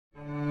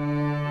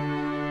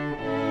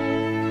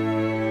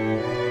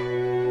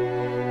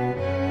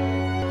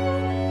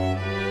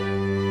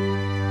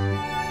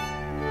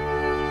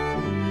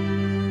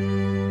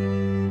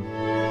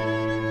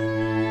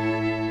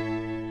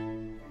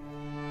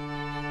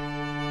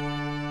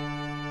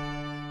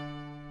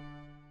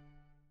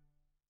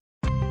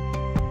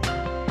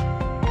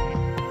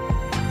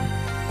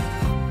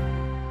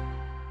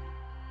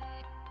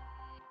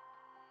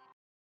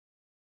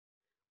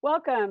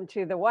Welcome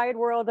to the wide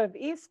world of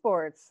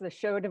esports, the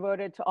show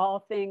devoted to all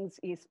things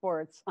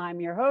esports.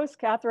 I'm your host,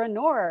 Katharine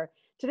Nohr.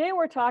 Today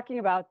we're talking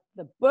about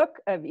the book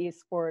of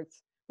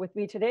esports. With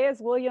me today is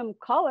William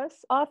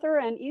Collis, author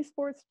and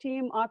esports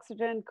team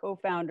Oxygen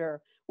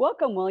co-founder.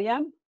 Welcome,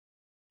 William.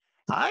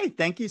 Hi,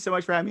 thank you so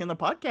much for having me on the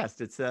podcast.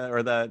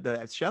 Or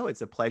the show.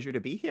 It's a pleasure to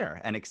be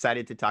here and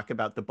excited to talk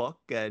about the book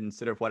and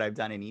sort of what I've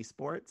done in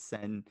esports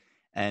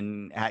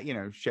and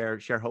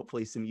share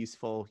hopefully some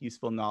useful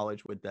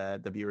knowledge with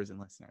the viewers and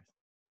listeners.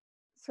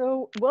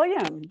 So,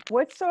 William,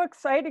 what's so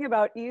exciting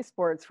about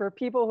esports for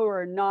people who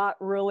are not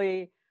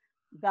really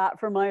that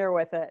familiar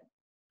with it?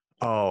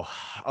 Oh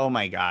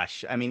my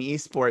gosh. I mean,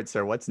 esports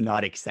are what's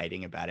not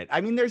exciting about it. I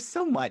mean, there's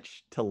so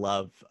much to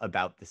love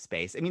about the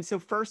space. I mean, so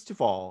first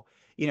of all,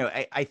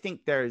 I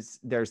think there's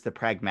the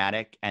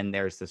pragmatic and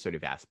there's the sort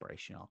of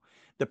aspirational.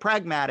 The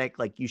pragmatic,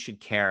 like you should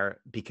care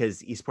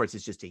because esports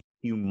is just a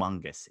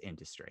humongous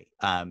industry.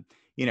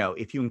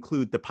 If you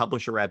include the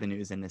publisher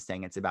revenues in this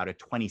thing, it's about a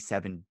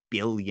 $27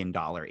 billion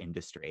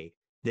industry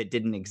that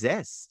didn't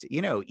exist,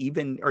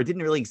 even or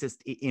didn't really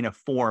exist in a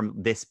form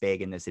this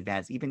big and this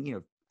advanced,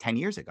 even, 10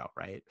 years ago,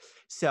 right?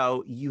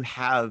 So you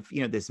have,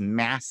 this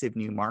massive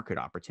new market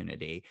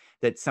opportunity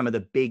that some of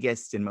the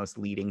biggest and most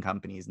leading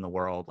companies in the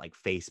world, like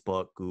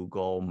Facebook,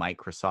 Google,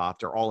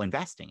 Microsoft, are all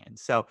investing in.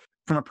 So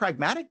from a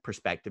pragmatic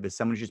perspective, as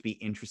someone who's just be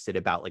interested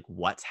about like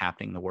what's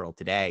happening in the world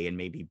today and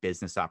maybe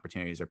business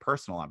opportunities or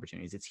personal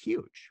opportunities, it's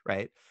huge,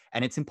 right?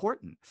 And it's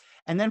important.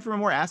 And then from a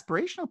more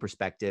aspirational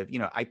perspective,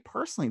 I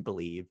personally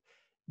believe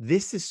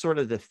this is sort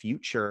of the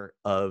future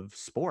of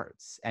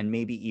sports and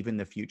maybe even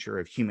the future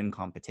of human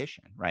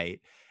competition, right?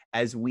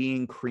 As we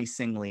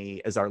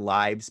increasingly, as our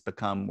lives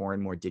become more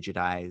and more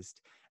digitized,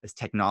 as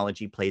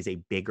technology plays a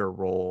bigger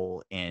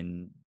role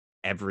in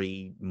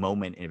every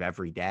moment of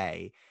every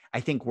day, I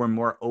think we're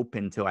more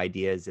open to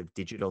ideas of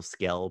digital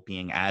skill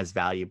being as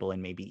valuable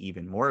and maybe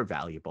even more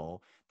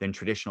valuable than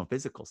traditional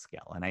physical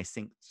skill. And I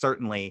think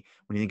certainly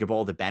when you think of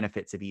all the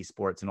benefits of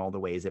esports and all the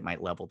ways it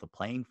might level the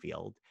playing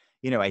field,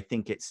 I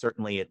think it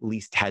certainly at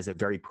least has a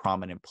very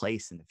prominent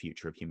place in the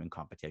future of human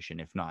competition,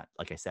 if not,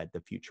 like I said,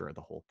 the future of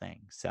the whole thing.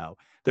 So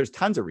there's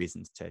tons of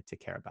reasons to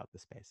care about the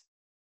space.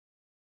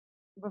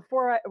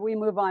 Before we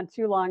move on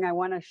too long, I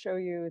want to show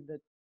you the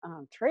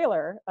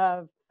trailer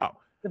of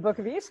the book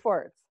of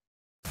esports.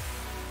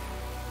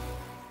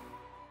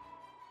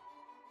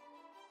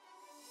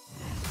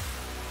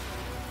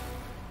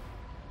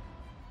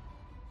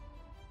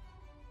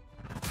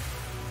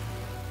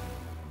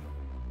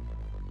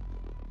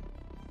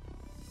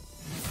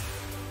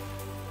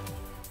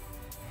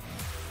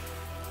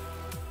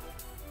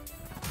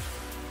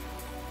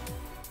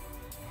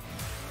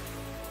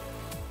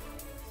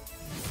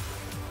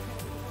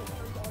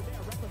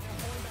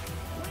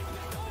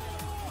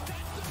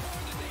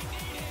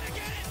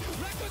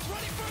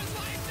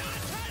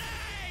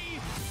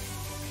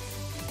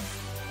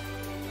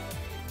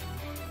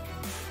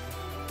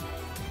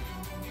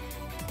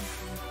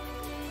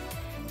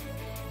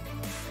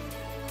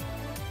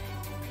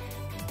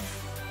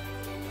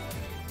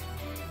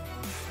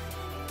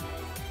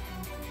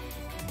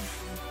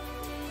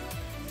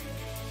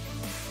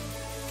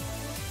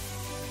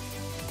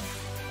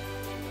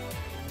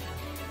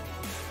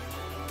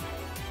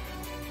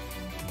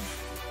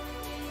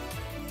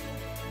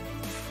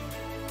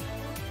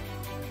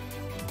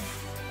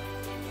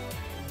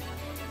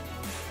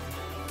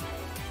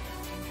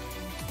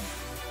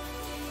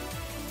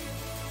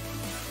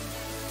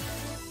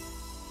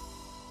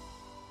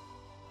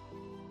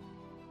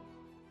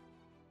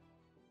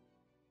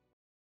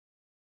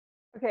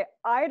 Okay,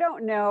 I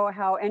don't know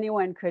how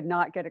anyone could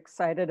not get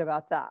excited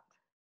about that.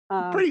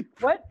 Pretty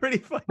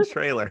fun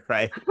trailer,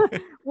 right?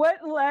 What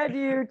led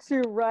you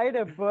to write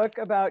a book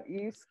about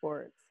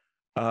esports?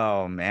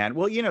 Oh man.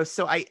 Well,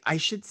 so I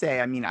should say,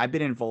 I mean, I've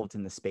been involved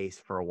in the space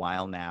for a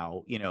while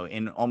now,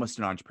 in almost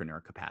an entrepreneur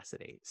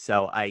capacity.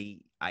 So I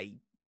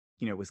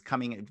was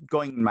going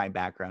in my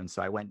background.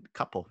 So I went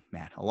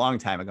a long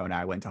time ago now,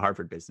 I went to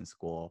Harvard Business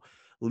School.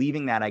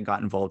 Leaving that, I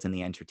got involved in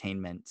the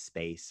entertainment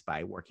space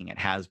by working at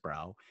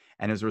Hasbro.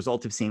 And as a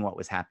result of seeing what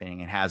was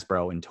happening in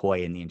Hasbro and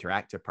toy and the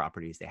interactive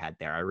properties they had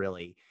there, I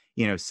really,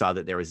 saw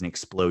that there was an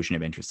explosion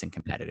of interest in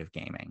competitive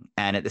gaming.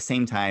 And at the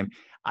same time,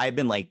 I've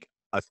been like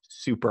a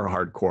super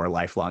hardcore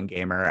lifelong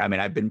gamer. I mean,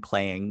 I've been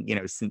playing,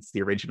 since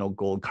the original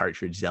gold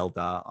cartridge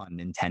Zelda on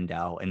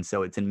Nintendo. And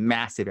so it's a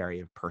massive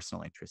area of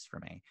personal interest for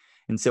me.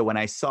 And so when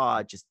I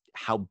saw just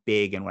how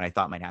big and what I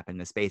thought might happen in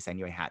the space, I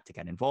knew I had to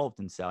get involved.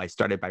 And so I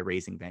started by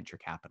raising venture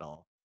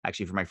capital,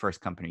 actually for my first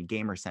company,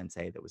 Gamer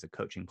Sensei, that was a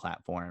coaching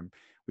platform.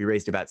 We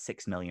raised about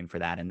 6 million for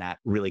that. And that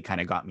really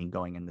kind of got me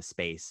going in the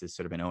space as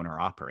sort of an owner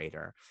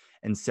operator.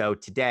 And so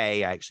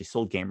today, I actually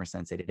sold Gamer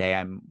Sensei. Today,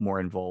 I'm more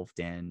involved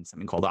in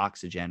something called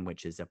Oxygen,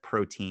 which is a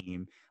pro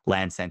team,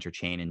 land center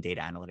chain, and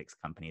data analytics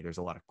company. There's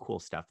a lot of cool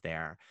stuff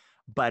there.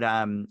 But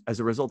as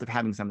a result of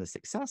having some of the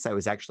success, I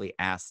was actually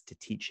asked to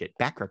teach at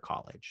Becker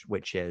College,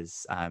 which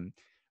is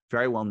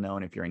very well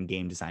known if you're in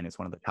game design. It's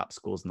one of the top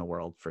schools in the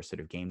world for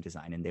sort of game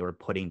design. And they were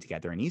putting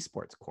together an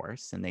esports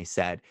course. And they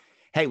said,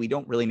 hey, we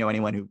don't really know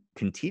anyone who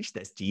can teach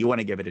this. Do you want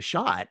to give it a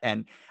shot?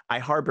 And I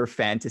harbor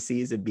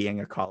fantasies of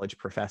being a college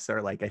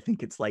professor. Like, I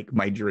think it's like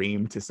my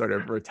dream to sort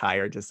of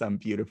retire to some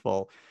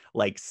beautiful,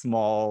 like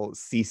small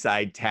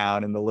seaside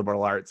town in the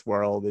liberal arts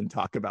world and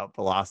talk about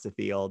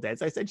philosophy all day.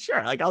 So I said,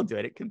 sure, like I'll do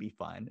it. It can be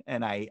fun.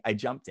 And I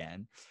jumped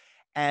in.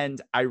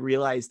 And I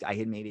realized I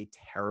had made a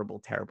terrible,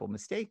 terrible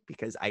mistake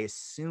because I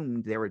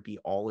assumed there would be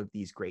all of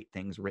these great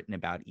things written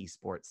about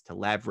esports to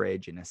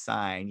leverage and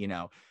assign,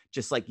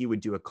 just like you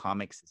would do a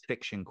comics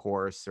fiction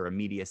course or a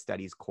media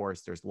studies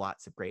course. There's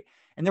lots of great,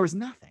 and there was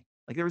nothing.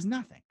 Like there was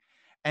nothing.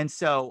 And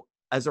so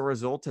as a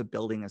result of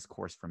building this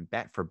course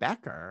for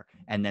Becker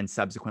and then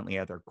subsequently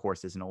other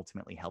courses and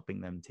ultimately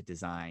helping them to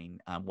design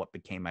what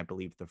became, I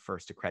believe, the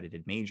first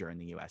accredited major in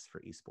the US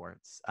for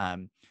esports,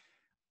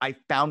 I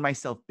found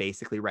myself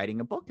basically writing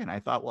a book, and I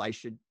thought, well, I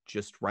should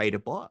just write a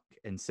book.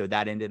 And so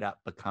that ended up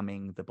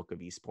becoming the Book of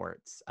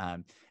Esports.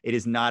 It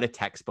is not a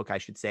textbook, I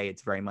should say.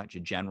 It's very much a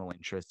general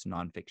interest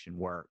nonfiction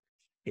work.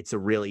 It's a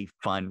really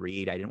fun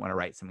read. I didn't want to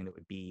write something that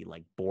would be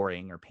like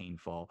boring or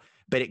painful,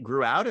 but it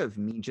grew out of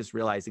me just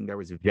realizing there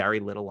was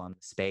very little on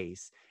the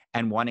space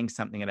and wanting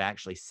something that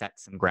actually set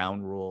some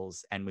ground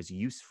rules and was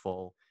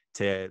useful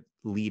to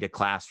lead a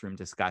classroom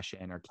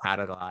discussion or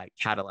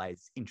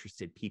catalyze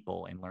interested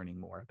people in learning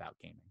more about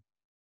gaming.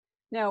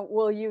 Now,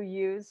 will you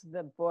use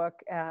the book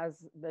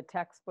as the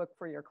textbook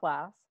for your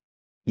class?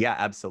 Yeah,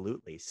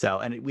 absolutely. So,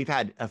 and we've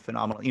had a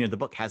phenomenal, the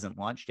book hasn't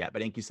launched yet,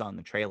 but I think you saw in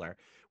the trailer,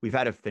 we've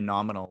had a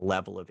phenomenal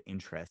level of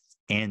interest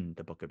in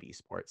the Book of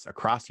Esports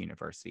across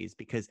universities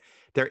because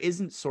there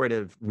isn't sort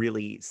of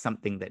really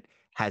something that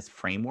has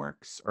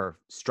frameworks or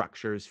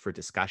structures for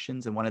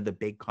discussions. And one of the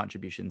big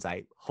contributions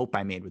I hope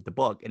I made with the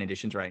book, in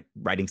addition to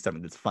writing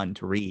something that's fun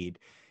to read,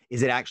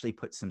 is it actually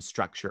puts some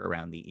structure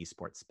around the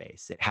esports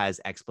space. It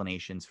has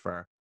explanations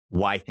for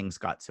why things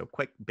got so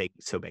big,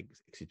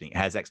 excuse me. It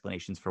has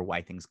explanations for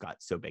why things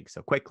got so big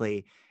so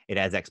quickly. It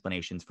has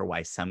explanations for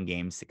why some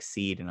games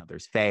succeed and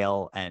others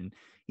fail and,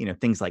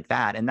 things like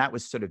that. And that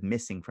was sort of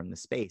missing from the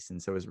space.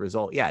 And so as a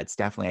result, yeah, it's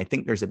definitely, I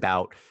think there's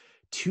about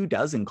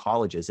 24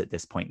 colleges at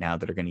this point now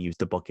that are going to use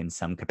the book in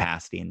some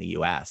capacity in the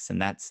US.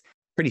 And that's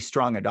pretty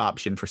strong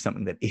adoption for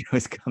something that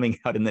is coming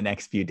out in the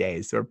next few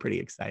days. So we're pretty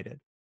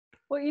excited.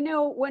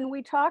 Well, when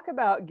we talk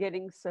about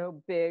getting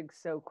so big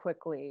so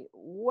quickly,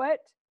 why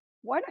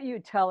don't you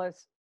tell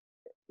us,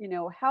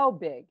 how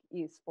big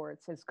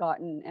esports has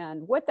gotten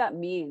and what that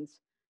means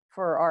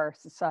for our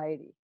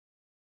society?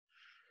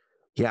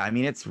 Yeah, I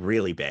mean, it's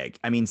really big.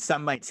 I mean,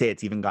 some might say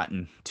it's even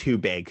gotten too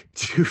big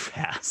too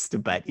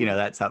fast, but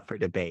that's up for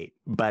debate.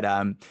 But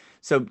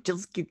so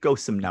just go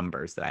some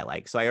numbers that I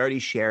like. So I already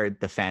shared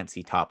the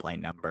fancy top line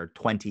number,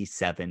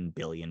 $27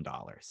 billion.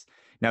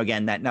 Now,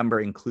 again, that number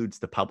includes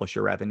the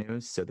publisher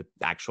revenues, so the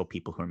actual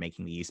people who are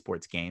making the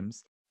esports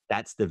games.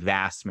 That's the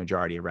vast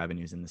majority of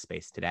revenues in the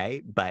space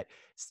today, but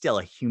still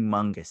a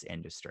humongous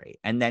industry.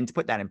 And then to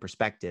put that in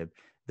perspective,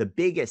 the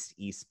biggest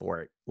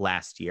esport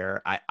last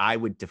year, I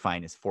would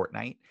define as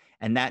Fortnite,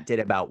 and that did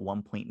about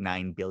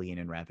 1.9 billion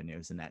in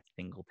revenues in that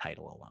single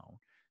title alone.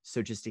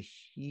 So just a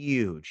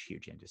huge,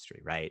 huge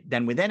industry, right?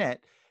 Then within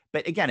it,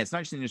 but again, it's not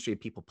just an industry of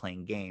people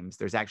playing games.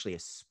 There's actually a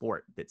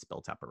sport that's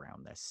built up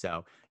around this.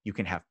 So you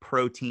can have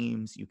pro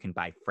teams, you can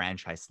buy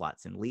franchise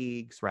slots in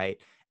leagues, right?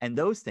 And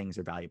those things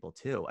are valuable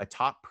too. A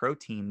top pro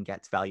team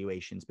gets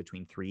valuations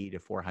between $300 to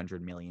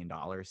 $400 million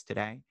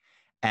today.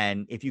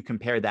 And if you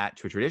compare that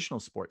to a traditional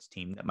sports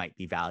team that might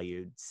be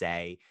valued,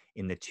 say,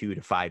 in the $2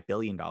 to $5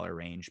 billion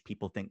range,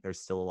 people think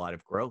there's still a lot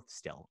of growth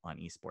still on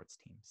esports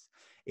teams.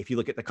 If you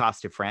look at the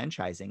cost of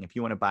franchising, if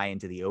you want to buy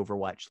into the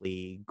Overwatch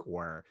League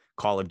or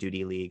Call of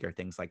Duty League or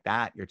things like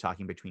that, you're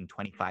talking between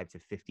 $25 to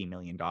 $50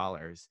 million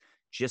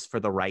just for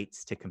the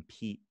rights to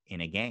compete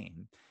in a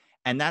game.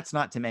 And that's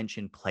not to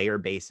mention player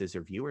bases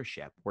or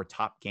viewership, where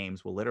top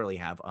games will literally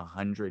have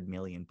 100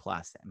 million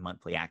plus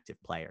monthly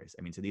active players.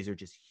 I mean, so these are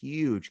just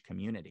huge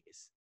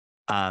communities.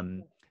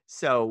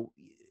 So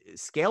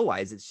scale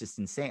wise, it's just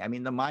insane. I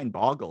mean, the mind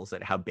boggles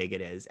at how big it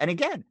is. And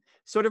again,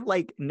 sort of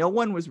like no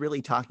one was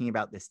really talking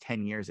about this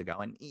 10 years ago.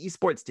 And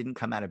esports didn't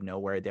come out of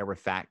nowhere. There were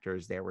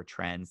factors, there were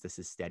trends. This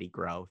is steady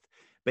growth.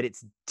 But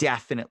it's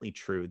definitely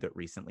true that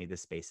recently the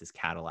space is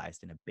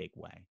catalyzed in a big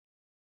way.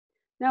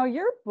 Now,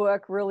 your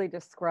book really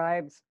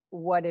describes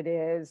what it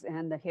is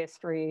and the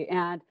history.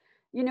 And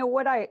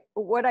what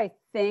I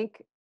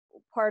think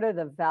part of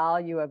the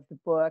value of the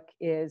book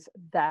is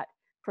that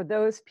for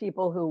those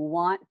people who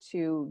want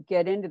to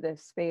get into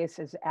this space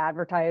as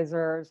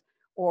advertisers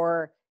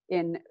or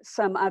in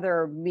some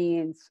other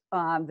means,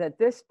 that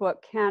this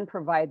book can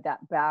provide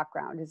that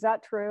background. Is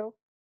that true?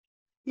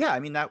 Yeah, I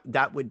mean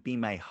that would be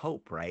my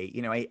hope, right?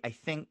 I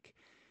think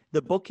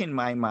the book in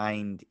my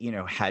mind,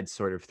 had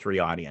sort of three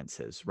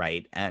audiences,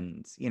 right?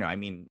 And, I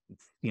mean,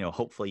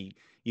 hopefully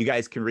you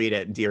guys can read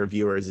it, dear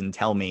viewers, and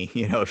tell me,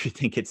 if you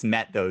think it's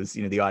met those,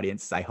 the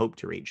audiences I hope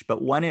to reach.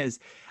 But one is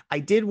I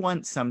did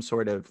want some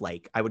sort of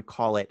like, I would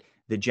call it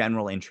the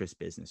general interest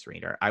business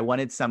reader. I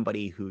wanted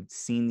somebody who'd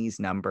seen these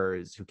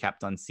numbers, who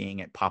kept on seeing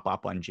it pop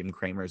up on Jim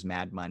Cramer's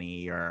Mad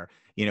Money or,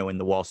 in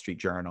the Wall Street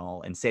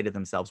Journal, and say to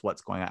themselves,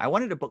 what's going on? I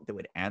wanted a book that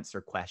would answer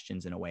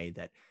questions in a way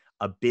that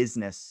a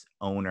business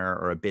owner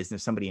or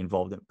somebody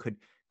involved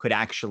could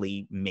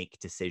actually make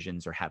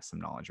decisions or have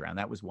some knowledge around.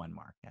 That was one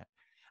market.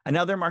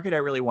 Another market I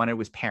really wanted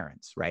was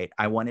parents, right?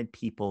 I wanted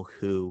people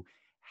who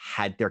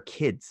had their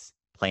kids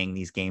playing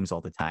these games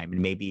all the time,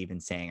 and maybe even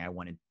saying, I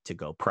wanted to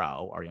go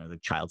pro, or, the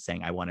child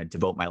saying, I want to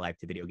devote my life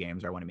to video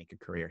games, or I want to make a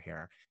career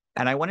here.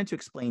 And I wanted to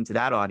explain to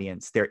that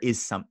audience, there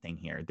is something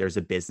here. There's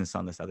a business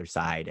on this other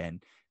side,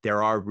 and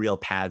there are real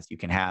paths you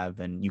can have,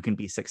 and you can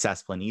be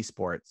successful in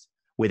esports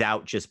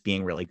without just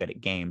being really good at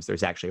games.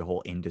 There's actually a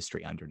whole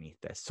industry underneath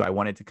this. So I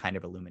wanted to kind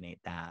of illuminate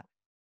that.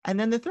 And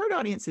then the third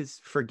audience is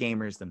for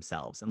gamers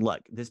themselves. And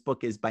look, this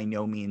book is by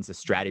no means a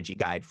strategy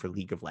guide for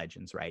League of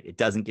Legends, right? It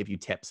doesn't give you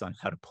tips on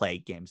how to play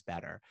games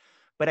better.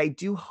 But I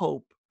do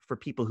hope for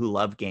people who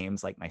love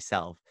games like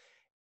myself,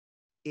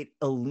 it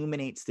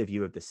illuminates the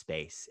view of the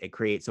space. It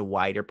creates a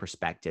wider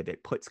perspective.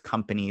 It puts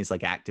companies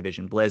like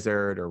Activision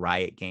Blizzard or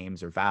Riot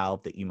Games or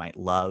Valve that you might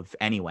love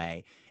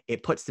anyway,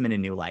 it puts them in a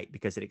new light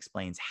because it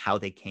explains how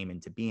they came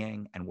into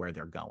being and where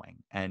they're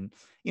going. And,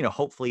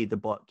 hopefully the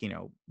book,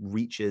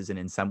 reaches and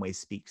in some ways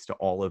speaks to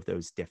all of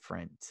those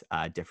different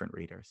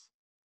readers.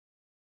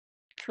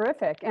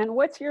 Terrific. And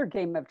what's your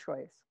game of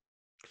choice?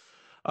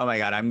 Oh my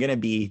God, I'm going to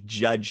be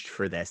judged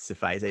for this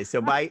if I say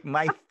so.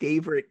 My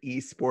favorite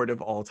esport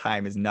of all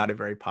time is not a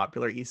very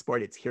popular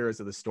esport. It's Heroes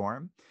of the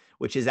Storm,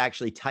 which is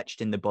actually touched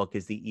in the book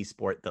as the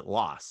esport that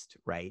lost,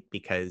 right?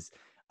 Because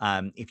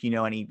if you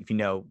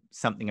know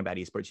something about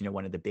esports,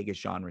 one of the biggest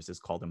genres is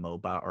called a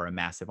MOBA, or a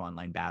massive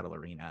online battle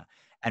arena.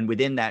 And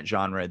within that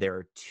genre, there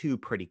are two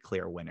pretty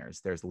clear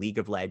winners. There's League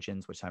of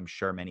Legends, which I'm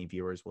sure many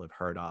viewers will have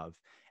heard of,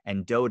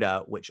 and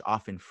Dota, which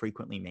often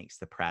frequently makes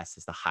the press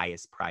as the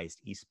highest prized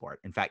esport.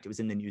 In fact, it was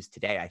in the news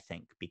today, I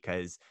think,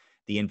 because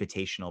the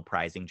invitational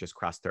prizing just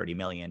crossed 30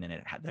 million,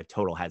 and the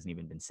total hasn't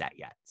even been set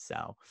yet.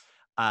 So,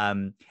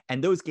 and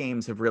those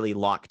games have really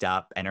locked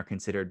up and are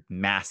considered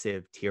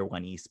massive tier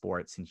 1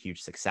 esports and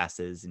huge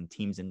successes, and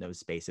teams in those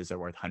spaces are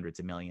worth hundreds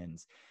of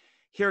millions.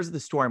 Heroes of the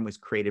Storm was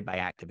created by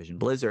Activision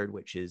Blizzard,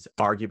 which is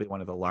arguably one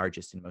of the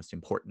largest and most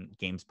important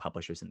games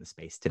publishers in the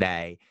space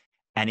today.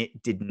 And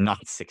it did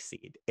not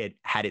succeed. It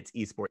had its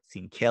esports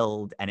scene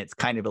killed, and it's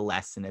kind of a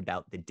lesson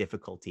about the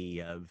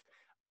difficulty of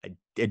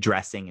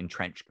addressing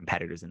entrenched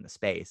competitors in the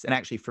space. And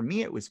actually, for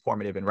me, it was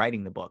formative in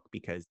writing the book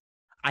because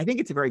I think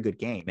it's a very good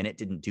game, and it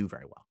didn't do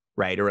very well,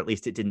 right? Or at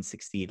least it didn't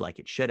succeed like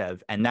it should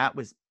have. And that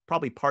was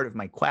probably part of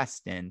my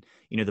quest. And,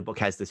 the book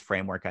has this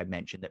framework I've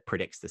mentioned that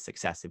predicts the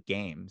success of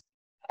games.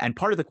 And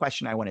part of the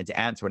question I wanted to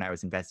answer when I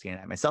was investigating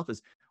that myself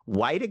is,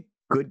 why do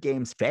good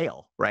games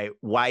fail, right?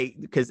 Why?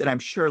 And I'm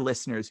sure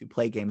listeners who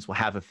play games will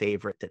have a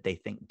favorite that they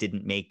think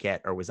didn't make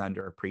it or was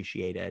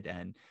underappreciated.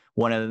 And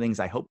one of the things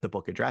I hope the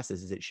book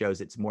addresses is it shows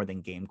it's more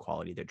than game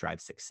quality that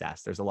drives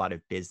success. There's a lot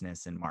of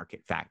business and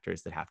market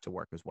factors that have to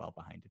work as well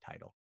behind a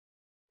title.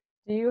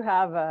 Do you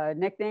have a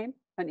nickname,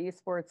 an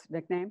esports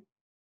nickname?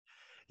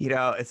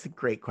 It's a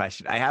great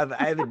question. I have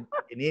an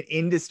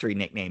industry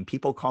nickname.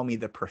 People call me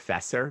the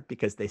professor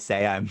because they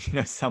say I'm,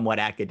 somewhat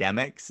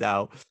academic.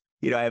 So,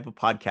 I have a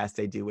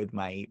podcast I do with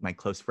my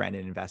close friend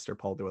and investor,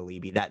 Paul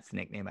Dualibi. That's the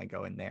nickname I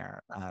go in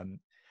there.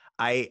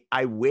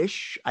 I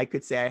wish I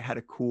could say I had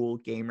a cool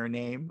gamer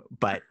name,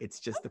 but it's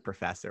just the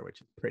professor,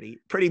 which is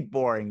pretty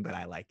boring, but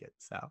I like it.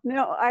 So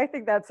no, I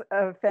think that's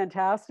a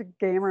fantastic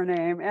gamer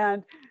name.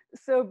 And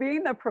so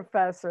being the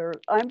professor,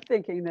 I'm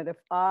thinking that if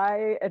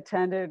I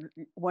attended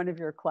one of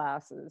your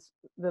classes,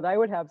 that I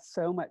would have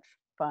so much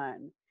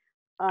fun.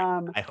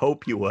 I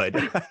hope you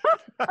would.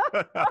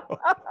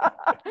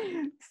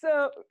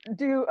 So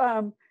do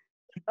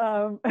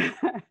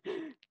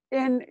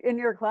in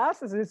your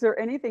classes, is there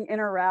anything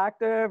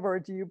interactive, or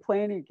do you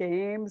play any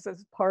games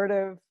as part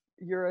of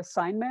your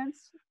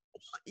assignments?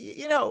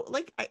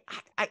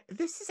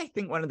 This is, I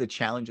think, one of the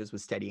challenges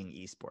with studying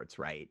esports,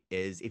 right?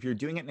 Is if you're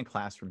doing it in a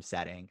classroom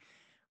setting,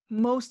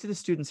 most of the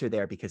students are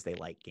there because they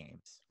like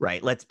games,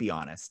 right? Let's be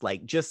honest.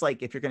 Just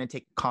like if you're going to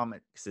take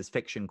comics as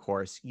fiction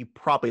course, you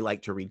probably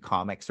like to read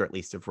comics, or at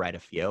least have read a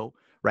few,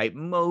 right?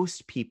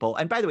 Most people,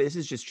 and by the way, this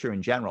is just true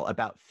in general,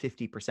 about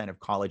 50% of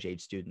college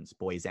age students,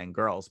 boys and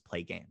girls,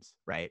 play games,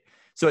 right?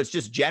 So it's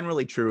just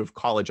generally true of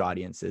college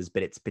audiences,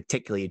 but it's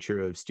particularly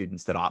true of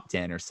students that opt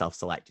in or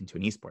self-select into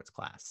an esports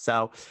class.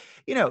 So,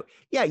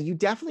 yeah, you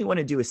definitely want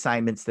to do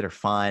assignments that are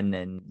fun,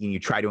 and you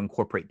try to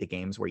incorporate the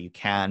games where you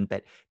can,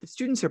 but the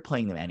students are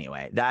playing them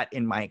anyway. That,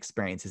 in my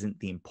experience, isn't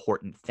the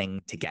important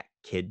thing to get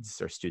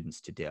kids or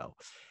students to do.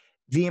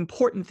 The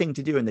important thing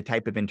to do, and the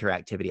type of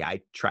interactivity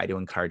I try to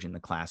encourage in the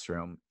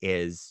classroom,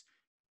 is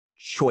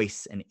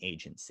choice and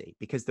agency,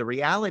 because the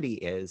reality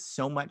is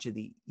so much of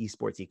the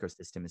esports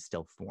ecosystem is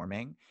still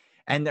forming,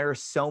 and there are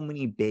so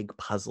many big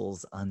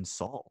puzzles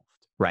unsolved,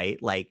 right?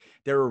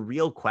 There are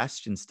real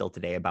questions still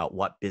today about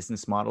what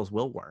business models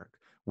will work,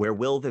 Where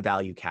will the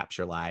value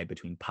capture lie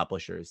between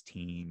publishers,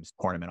 teams,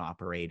 tournament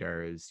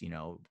operators,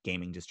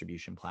 gaming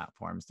distribution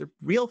platforms? They're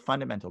real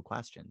fundamental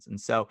questions. And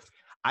so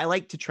I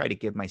like to try to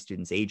give my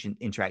students agent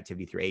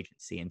interactivity through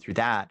agency. And through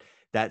that,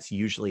 that's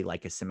usually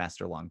like a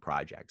semester long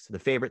project. So the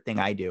favorite thing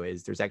I do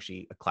is there's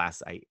actually a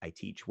class I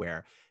teach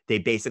where they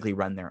basically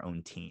run their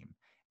own team.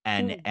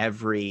 And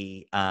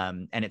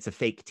Mm. and it's a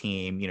fake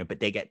team, but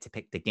they get to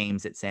pick the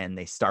games it's in.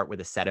 They start with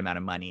a set amount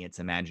of money. It's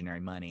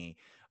imaginary money,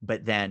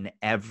 but then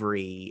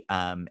every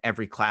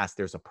class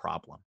there's a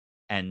problem,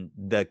 and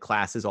the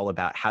class is all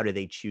about how do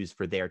they choose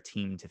for their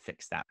team to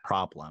fix that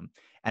problem.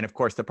 And of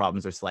course the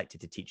problems are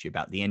selected to teach you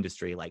about the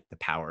industry, like the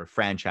power of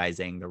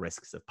franchising, the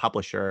risks of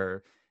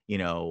publisher,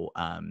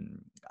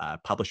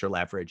 publisher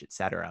leverage,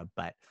 etc.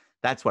 But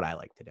that's what I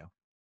like to do.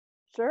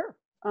 Sure.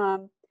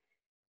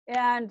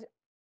 And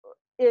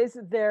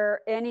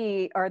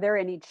are there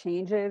any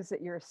changes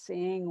that you're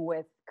seeing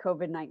with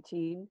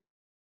COVID-19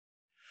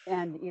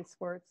 and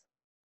esports?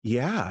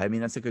 Yeah, I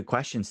mean, that's a good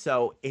question.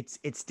 So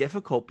it's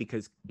difficult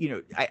because,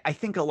 I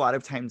think a lot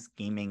of times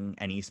gaming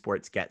and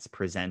esports gets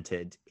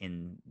presented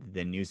in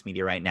the news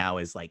media right now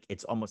as like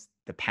it's almost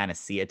the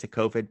panacea to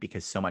COVID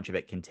because so much of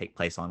it can take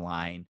place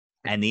online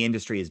and the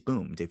industry has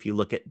boomed. If you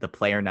look at the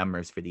player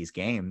numbers for these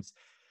games,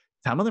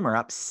 some of them are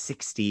up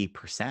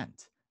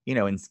 60%.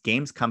 And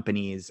games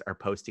companies are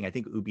posting, I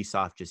think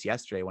Ubisoft just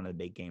yesterday, one of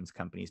the big games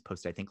companies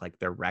posted, I think like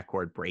their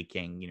record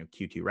breaking,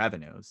 Q2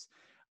 revenues.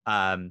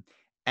 Um,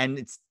 and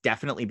it's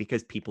definitely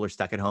because people are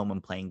stuck at home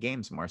and playing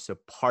games more. So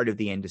part of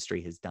the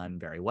industry has done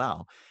very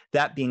well.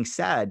 That being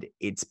said,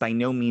 it's by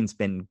no means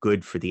been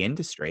good for the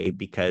industry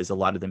because a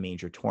lot of the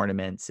major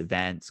tournaments,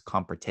 events,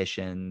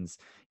 competitions,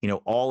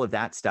 all of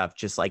that stuff,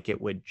 just like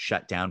it would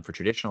shut down for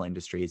traditional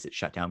industries, it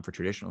shut down for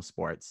traditional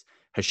sports,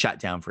 has shut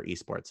down for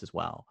esports as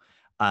well.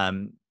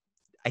 Um,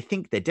 I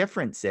think the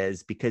difference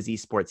is because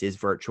esports is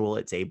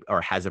virtual,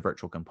 or has a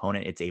virtual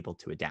component, it's able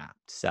to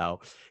adapt. So,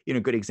 a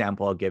good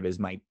example I'll give is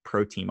my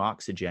pro team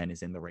Oxygen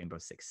is in the Rainbow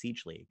Six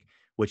Siege League,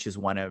 which is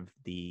one of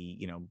the,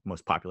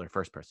 most popular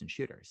first-person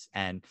shooters.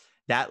 And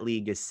that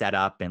league is set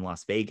up in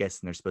Las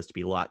Vegas, and there's supposed to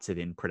be lots of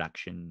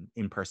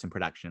in-person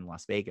production in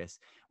Las Vegas.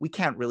 We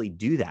can't really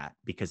do that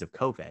because of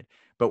COVID,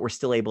 but we're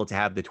still able to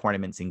have the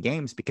tournaments and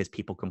games because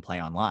people can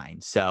play online.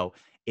 So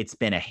it's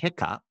been a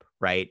hiccup,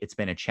 right? It's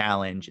been a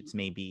challenge. It's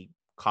maybe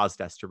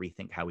caused us to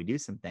rethink how we do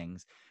some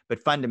things,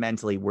 but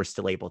fundamentally we're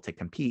still able to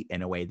compete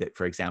in a way that,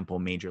 for example,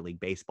 Major League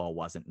Baseball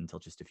wasn't until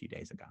just a few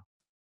days ago.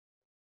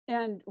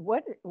 And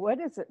what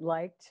is it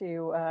like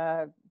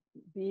to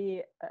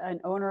be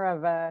an owner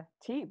of a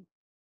team?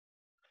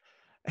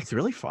 It's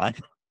really fun.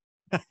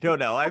 I don't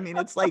know. I mean,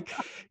 it's like,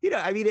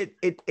 I mean,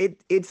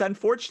 it's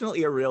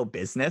unfortunately a real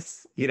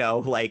business,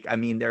 like, I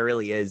mean, there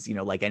really is,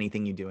 like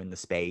anything you do in the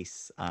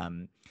space,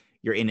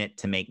 you're in it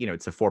to make,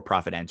 it's a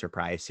for-profit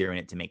enterprise. So you're in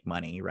it to make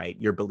money, right?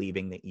 You're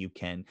believing that you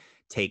can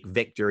take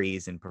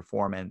victories and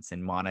performance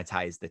and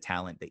monetize the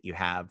talent that you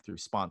have through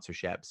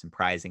sponsorships and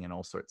prizing and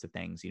all sorts of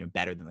things,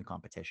 better than the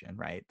competition,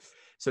 right?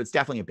 So it's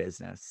definitely a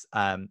business.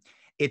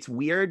 It's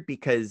weird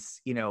because,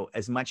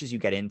 as much as you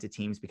get into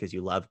teams because you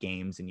love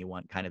games and you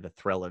want kind of the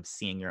thrill of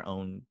seeing your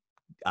own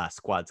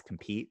squads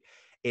compete,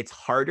 it's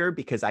harder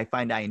because I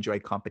find I enjoy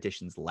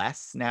competitions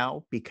less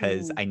now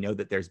because Mm. I know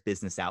that there's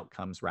business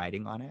outcomes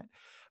riding on it.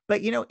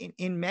 But,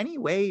 in many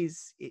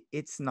ways,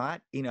 it's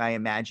not, I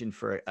imagine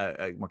for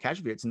a more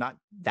casual view, it's not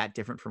that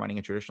different from running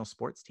a traditional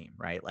sports team,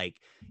 right?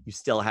 Like you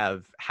still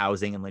have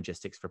housing and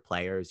logistics for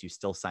players. You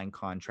still sign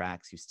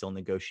contracts. You still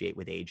negotiate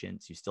with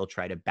agents. You still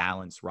try to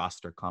balance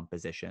roster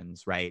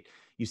compositions, right?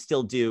 You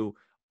still do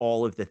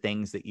all of the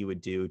things that you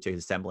would do to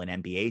assemble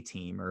an NBA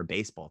team or a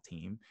baseball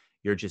team.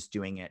 You're just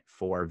doing it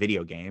for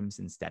video games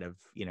instead of,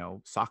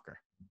 soccer.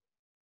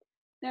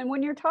 And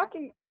when you're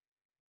talking,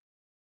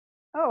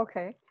 oh,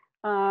 okay.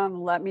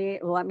 Let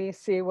me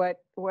see what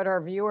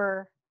our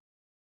viewer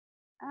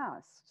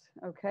asked.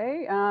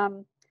 Okay.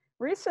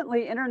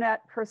 Recently,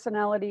 internet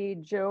personality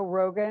Joe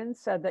Rogan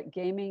said that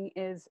gaming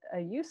is a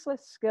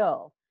useless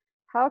skill.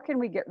 How can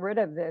we get rid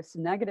of this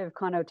negative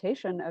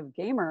connotation of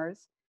gamers?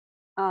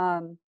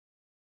 Um,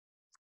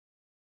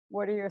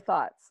 what are your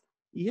thoughts?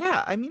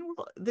 Yeah, I mean,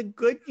 well, the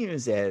good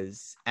news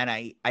is, and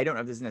I don't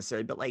know if this is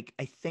necessary, but like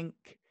I think,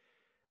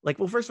 like,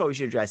 well, first of all, we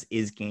should address,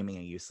 is gaming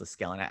a useless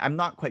skill? And I'm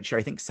not quite sure.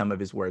 I think some of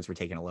his words were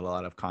taken a little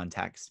out of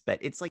context, but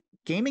it's like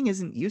gaming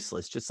isn't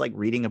useless, just like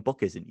reading a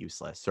book isn't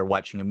useless or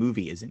watching a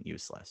movie isn't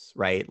useless,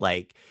 right?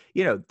 Like,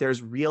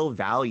 there's real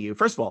value.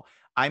 First of all,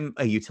 I'm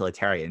a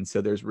utilitarian,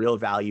 so there's real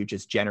value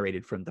just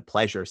generated from the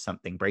pleasure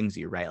something brings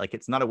you, right? Like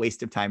it's not a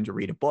waste of time to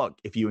read a book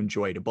if you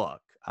enjoyed a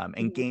book. And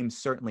Mhm. games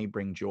certainly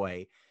bring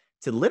joy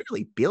to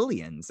literally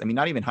billions. I mean,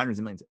 not even hundreds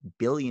of millions,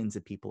 billions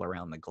of people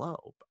around the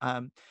globe.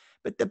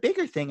 But the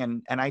bigger thing,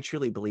 and I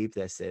truly believe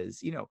this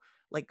is,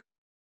 like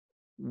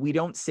we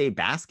don't say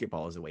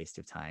basketball is a waste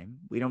of time.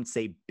 We don't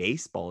say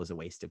baseball is a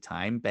waste of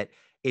time, but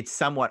it's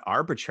somewhat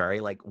arbitrary.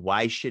 Like,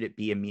 why should it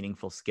be a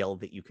meaningful skill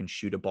that you can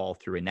shoot a ball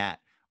through a net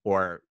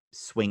or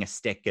swing a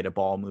stick at a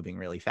ball moving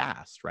really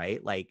fast,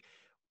 right? Like,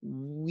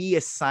 we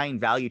assign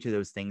value to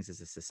those things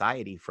as a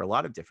society for a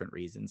lot of different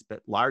reasons,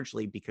 but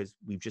largely because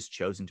we've just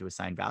chosen to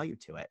assign value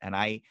to it. And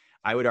I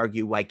would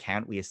argue, why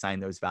can't we assign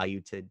those value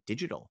to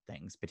digital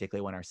things,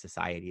 particularly when our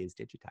society is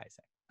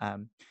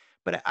digitizing?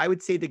 But I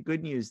would say the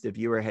good news, the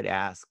viewer had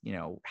asked,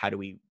 how do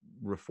we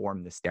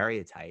reform the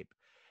stereotype?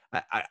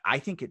 I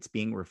think it's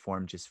being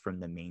reformed just from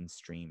the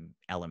mainstream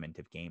element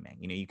of gaming.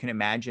 You can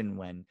imagine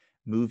when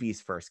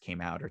movies first came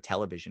out or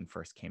television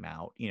first came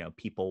out,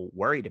 people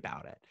worried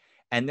about it.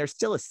 And there's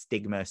still a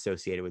stigma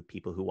associated with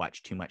people who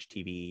watch too much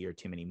TV or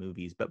too many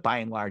movies, but by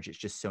and large, it's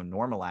just so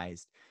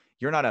normalized.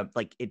 You're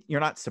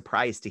not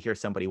surprised to hear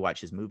somebody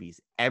watches movies.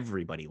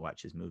 Everybody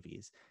watches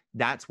movies.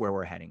 That's where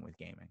we're heading with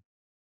gaming.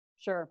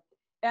 Sure.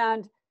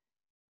 And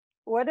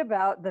what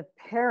about the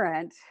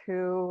parent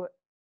who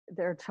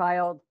their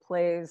child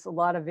plays a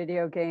lot of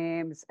video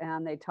games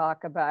and they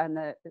talk about and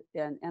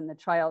the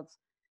child's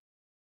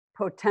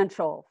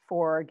potential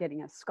for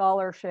getting a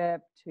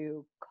scholarship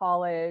to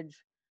college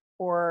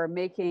or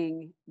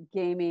making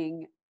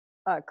gaming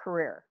a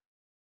career?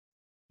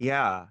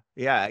 Yeah,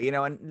 yeah,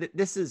 and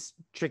this is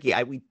tricky.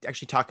 We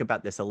actually talk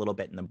about this a little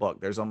bit in the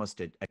book. There's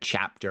almost a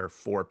chapter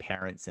for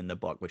parents in the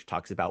book, which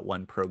talks about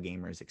one pro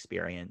gamer's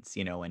experience,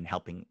 and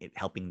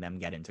helping them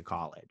get into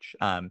college.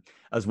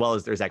 As well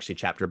as there's actually a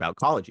chapter about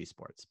college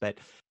esports. But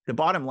the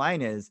bottom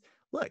line is,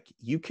 look,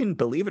 you can,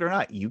 believe it or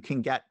not, you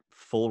can get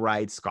full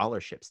ride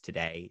scholarships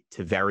today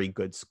to very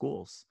good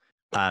schools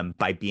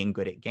by being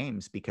good at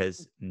games,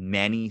 because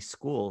many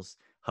schools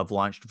have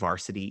launched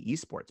varsity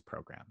esports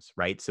programs,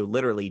 right? So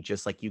literally,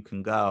 just like you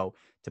can go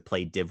to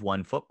play Div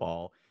 1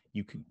 football,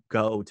 you can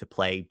go to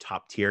play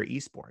top tier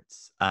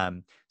esports.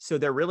 So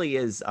there really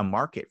is a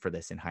market for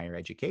this in higher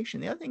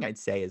education. The other thing I'd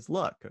say is,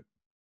 look,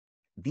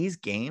 these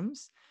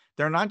games,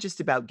 they're not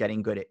just about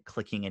getting good at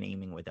clicking and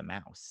aiming with a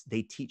mouse.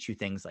 They teach you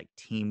things like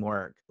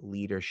teamwork,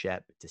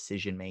 leadership,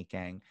 decision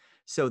making.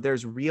 So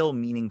there's real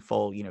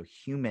meaningful,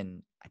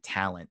 human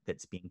talent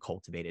that's being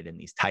cultivated in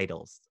these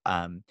titles.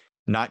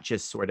 Not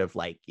just sort of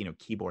like,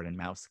 keyboard and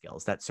mouse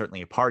skills. That's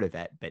certainly a part of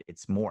it, but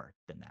it's more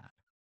than that.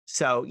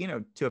 So,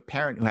 to a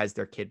parent who has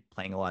their kid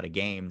playing a lot of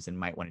games and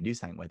might want to do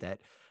something with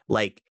it,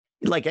 like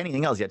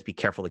anything else, you have to be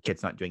careful the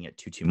kid's not doing it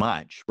too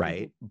much,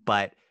 right? Mm-hmm.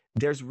 But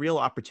there's real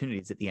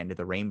opportunities at the end of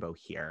the rainbow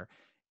here.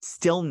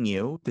 Still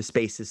new, the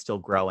space is still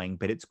growing,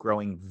 but it's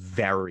growing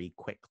very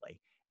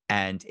quickly.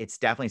 And it's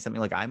definitely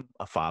something, like, I'm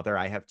a father,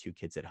 I have 2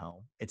 kids at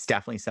home. It's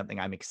definitely something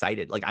I'm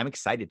excited. Like, I'm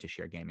excited to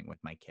share gaming with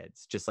my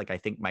kids, just like I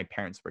think my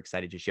parents were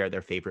excited to share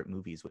their favorite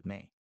movies with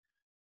me.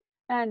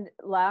 And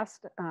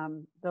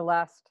the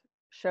last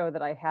show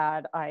that I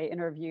had, I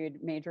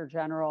interviewed Major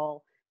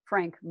General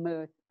Frank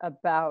Muth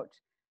about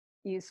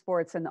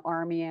esports in the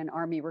Army and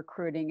Army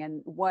recruiting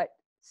and what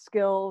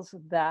skills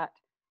that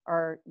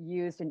are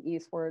used in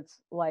esports,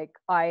 like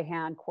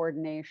eye-hand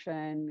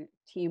coordination,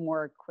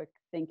 teamwork, quick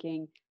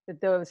thinking,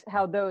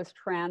 how those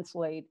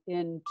translate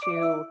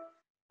into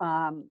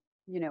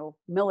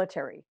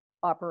military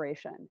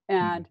operation.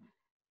 Mhm.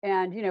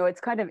 And it's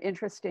kind of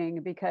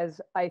interesting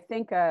because I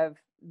think of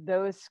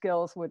those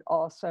skills would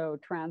also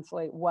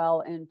translate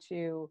well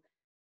into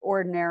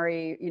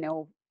ordinary,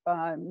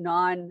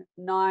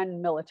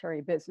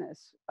 non-military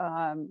business.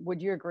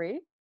 Would you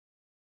agree?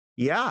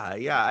 Yeah,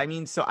 yeah. I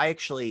mean, so I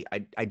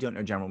don't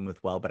know General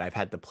Muth well, but I've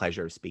had the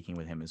pleasure of speaking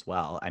with him as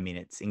well. I mean,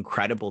 it's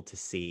incredible to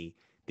see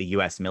the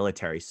US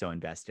military so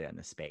invested in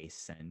the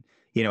space. And,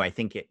 I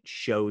think it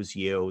shows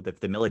you that if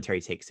the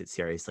military takes it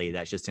seriously,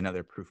 that's just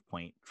another proof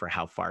point for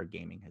how far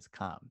gaming has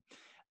come.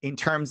 In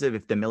terms of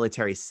if the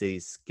military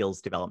sees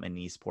skills development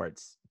in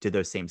esports, do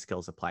those same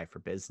skills apply for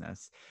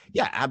business?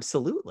 Yeah,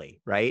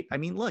 absolutely. Right. I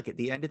mean, look, at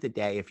the end of the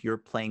day, if you're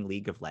playing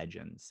League of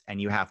Legends and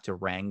you have to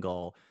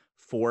wrangle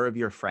 4 of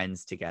your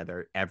friends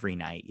together every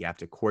night, you have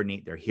to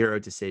coordinate their hero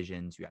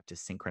decisions, you have to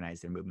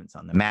synchronize their movements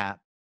on the map,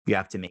 you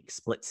have to make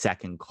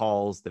split-second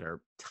calls that are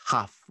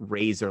tough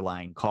razor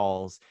line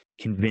calls,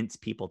 convince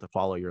people to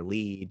follow your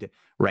lead,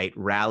 right?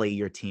 Rally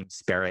your team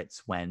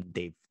spirits when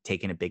they've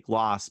taken a big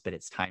loss, but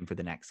it's time for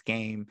the next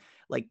game.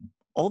 Like,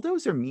 all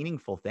those are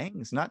meaningful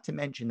things, not to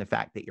mention the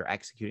fact that you're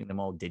executing them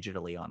all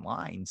digitally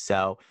online.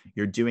 So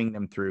you're doing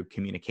them through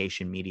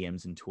communication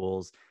mediums and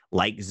tools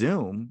like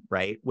Zoom,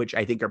 right? Which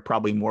I think are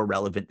probably more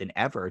relevant than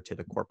ever to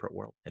the corporate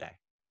world today.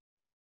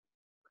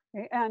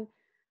 Okay, and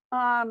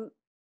um,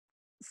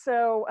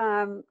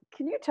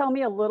 can you tell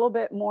me a little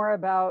bit more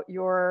about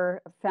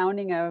your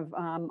founding of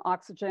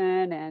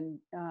Oxygen and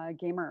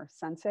Gamer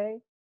Sensei?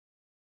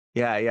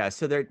 Yeah, yeah.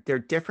 So they're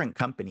different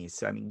companies.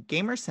 So I mean,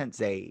 Gamer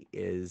Sensei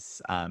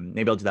is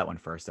maybe I'll do that one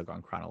first. I'll go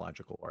in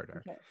chronological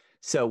order. Okay.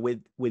 So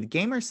with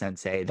Gamer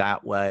Sensei,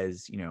 that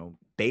was,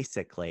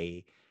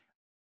 basically,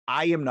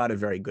 I am not a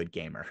very good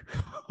gamer.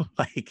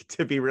 Like,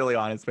 to be really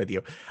honest with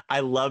you, I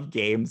love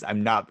games.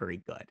 I'm not very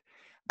good.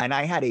 And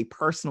I had a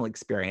personal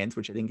experience,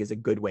 which I think is a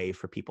good way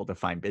for people to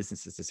find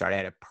businesses to start. I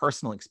had a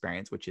personal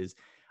experience, which is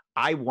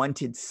I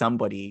wanted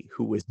somebody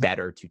who was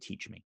better to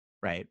teach me,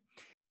 right?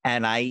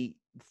 And I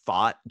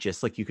thought,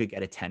 just like you could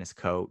get a tennis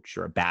coach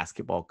or a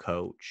basketball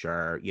coach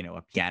or,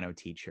 a piano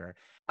teacher,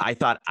 I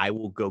thought I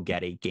will go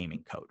get a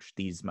gaming coach.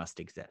 These must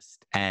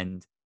exist.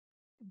 And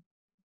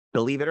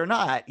believe it or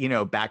not,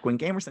 back when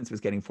GamerSense was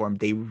getting formed,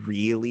 they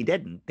really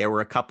didn't. There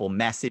were a couple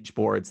message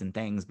boards and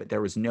things, but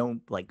there was no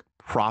like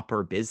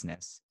proper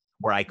business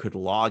where I could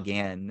log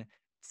in,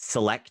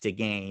 select a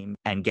game,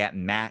 and get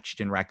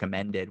matched and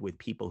recommended with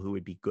people who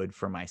would be good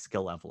for my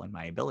skill level and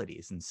my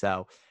abilities. And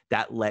so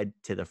that led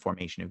to the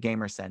formation of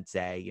GamerSense,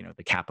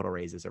 the capital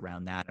raises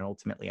around that, and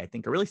ultimately, I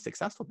think a really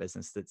successful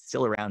business that's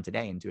still around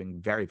today and doing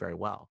very, very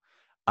well.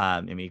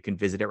 You can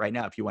visit it right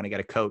now if you want to get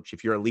a coach.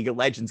 If you're a League of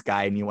Legends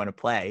guy and you want to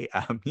play,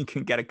 you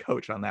can get a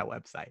coach on that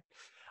website.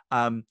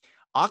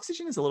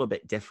 Oxygen is a little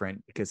bit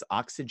different because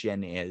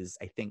Oxygen is,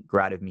 I think,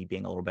 grew out of me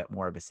being a little bit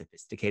more of a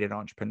sophisticated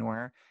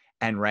entrepreneur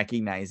and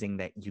recognizing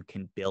that you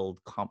can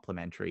build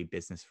complementary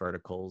business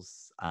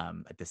verticals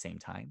at the same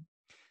time.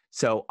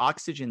 So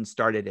Oxygen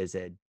started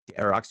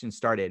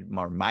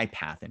my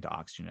path into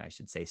Oxygen, I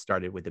should say,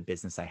 started with a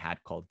business I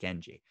had called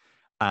Genji,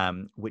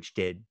 which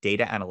did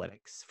data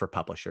analytics for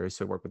publishers.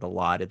 So worked with a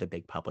lot of the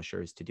big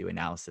publishers to do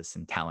analysis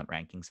and talent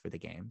rankings for the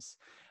games.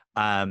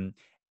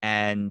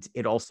 And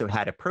it also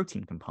had a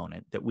protein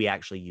component that we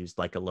actually used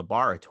like a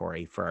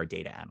laboratory for our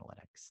data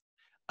analytics.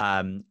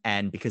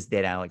 And because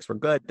data analytics were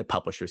good, the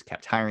publishers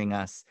kept hiring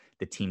us,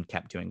 the team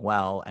kept doing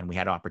well, and we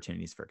had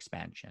opportunities for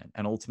expansion.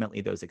 And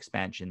ultimately, those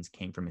expansions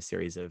came from a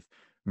series of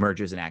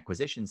mergers and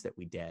acquisitions that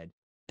we did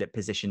that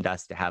positioned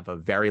us to have a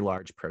very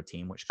large pro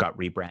team, which got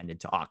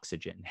rebranded to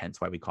Oxygen, hence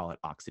why we call it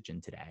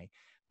Oxygen today.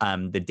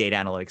 The data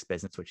analytics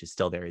business, which is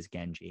still there, is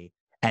Genji,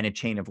 and a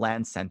chain of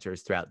land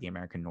centers throughout the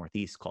American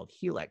Northeast called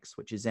Helix,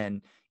 which is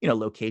in,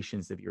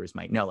 locations that viewers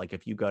might know. Like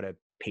if you go to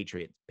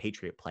Patriot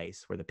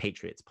Place, where the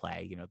Patriots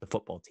play, the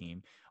football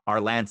team,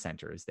 our land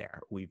center is there.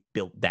 We've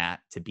built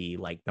that to be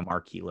like the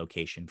marquee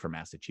location for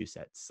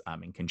Massachusetts,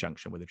 in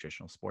conjunction with a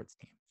traditional sports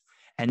team.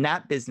 And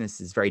that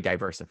business is very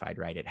diversified,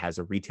 right? It has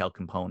a retail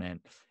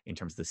component in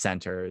terms of the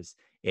centers.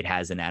 It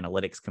has an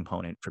analytics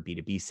component for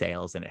B2B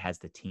sales, and it has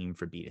the team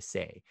for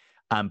B2C.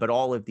 But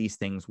all of these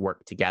things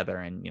work together.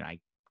 And, I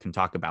can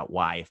talk about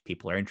why if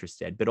people are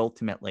interested. But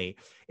ultimately,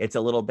 it's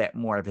a little bit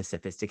more of a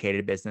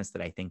sophisticated business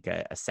that I think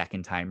a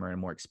second timer and a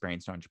more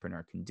experienced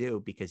entrepreneur can do,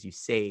 because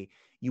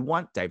you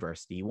want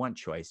diversity, you want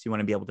choice, you want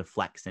to be able to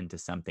flex into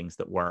some things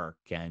that work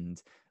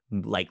and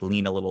like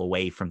lean a little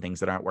away from things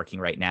that aren't working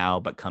right now,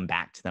 but come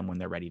back to them when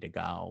they're ready to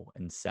go.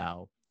 And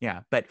so, yeah,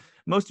 but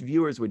most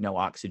viewers would know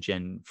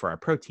Oxygen for our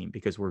pro team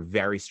because we're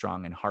very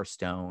strong in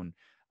Hearthstone,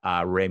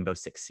 Rainbow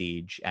Six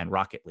Siege, and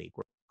Rocket League.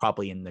 We're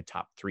probably in the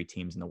top 3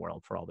 teams in the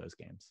world for all those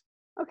games.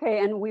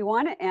 Okay, and we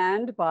want to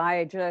end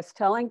by just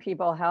telling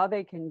people how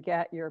they can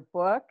get your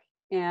book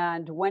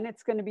and when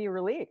it's going to be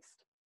released.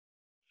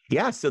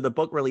 Yeah, so the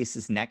book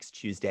releases next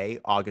Tuesday,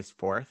 August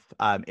 4th.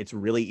 It's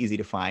really easy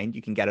to find.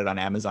 You can get it on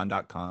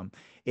Amazon.com.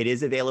 It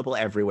is available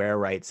everywhere,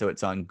 right? So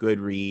it's on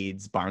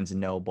Goodreads, Barnes &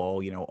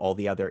 Noble, all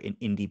the other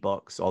indie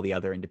books, all the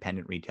other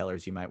independent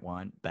retailers you might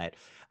want. But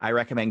I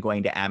recommend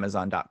going to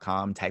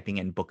Amazon.com, typing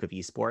in Book of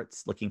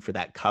Esports, looking for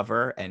that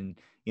cover and,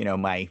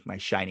 my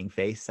shining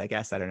face, I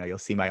guess. I don't know. You'll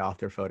see my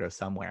author photo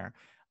somewhere.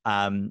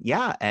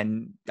 Yeah,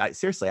 and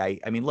seriously,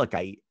 I mean, look,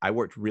 I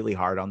worked really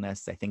hard on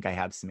this. I think I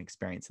have some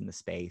experience in the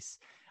space.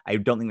 I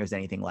don't think there's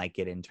anything like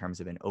it in terms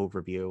of an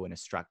overview and a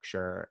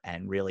structure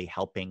and really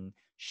helping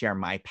share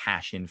my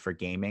passion for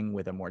gaming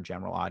with a more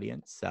general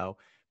audience. So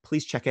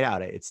please check it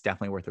out. It's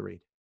definitely worth a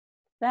read.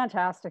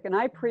 Fantastic. And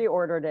I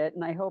pre-ordered it,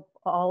 and I hope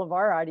all of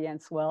our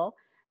audience will.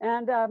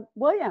 And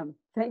William,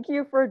 thank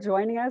you for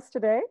joining us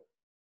today.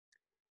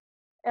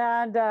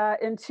 And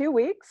in 2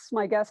 weeks,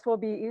 my guest will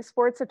be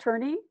esports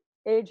attorney,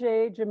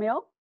 AJ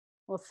Jamil.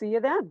 We'll see you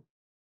then.